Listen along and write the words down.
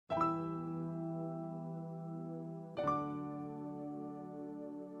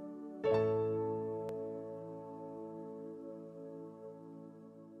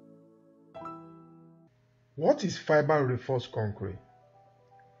What is fiber reinforced concrete?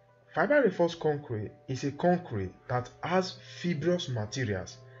 Fiber reinforced concrete is a concrete that has fibrous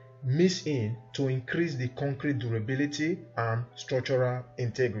materials mixed in to increase the concrete durability and structural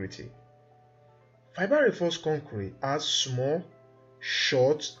integrity. Fiber reinforced concrete has small,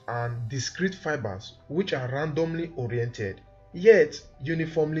 short, and discrete fibers which are randomly oriented yet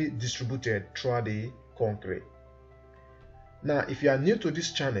uniformly distributed throughout the concrete. Now, if you are new to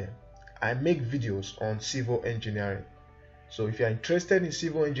this channel, I make videos on civil engineering. So if you are interested in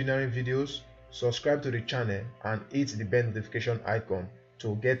civil engineering videos, subscribe to the channel and hit the bell notification icon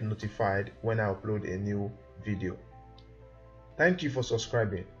to get notified when I upload a new video. Thank you for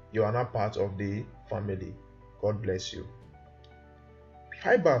subscribing. You are now part of the family. God bless you.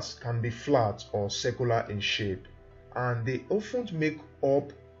 Fibers can be flat or circular in shape, and they often make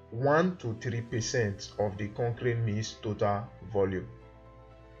up 1 to 3% of the concrete mix total volume.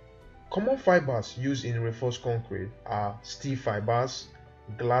 Common fibers used in reinforced concrete are steel fibers,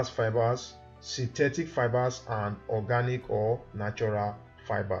 glass fibers, synthetic fibers, and organic or natural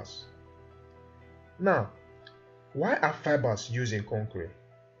fibers. Now, why are fibers used in concrete?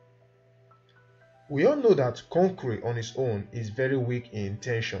 We all know that concrete on its own is very weak in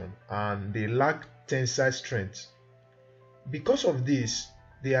tension and they lack tensile strength. Because of this,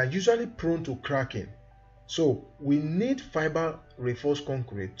 they are usually prone to cracking. So we need fiber reinforced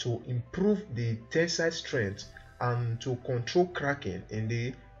concrete to improve the tensile strength and to control cracking in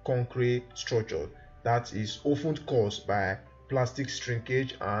the concrete structure that is often caused by plastic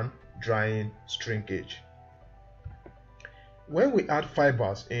shrinkage and drying shrinkage. When we add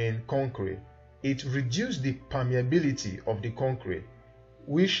fibers in concrete, it reduces the permeability of the concrete,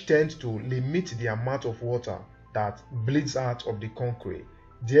 which tends to limit the amount of water that bleeds out of the concrete,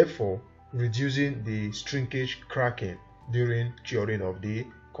 therefore reducing the shrinkage cracking during curing of the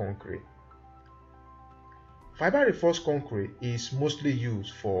concrete. Fiber reinforced concrete is mostly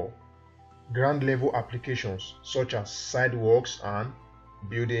used for ground level applications such as sidewalks and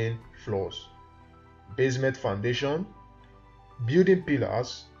building floors, basement foundation, building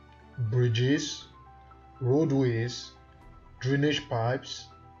pillars, bridges, roadways, drainage pipes,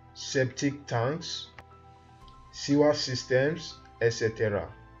 septic tanks, sewer systems, etc.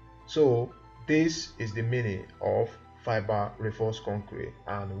 So this is the meaning of fiber reinforced concrete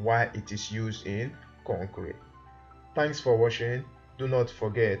and why it is used in concrete. Thanks for watching. Do not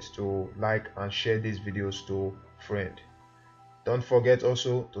forget to like and share these videos to friends. Don't forget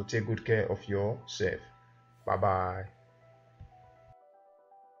also to take good care of yourself. Bye bye.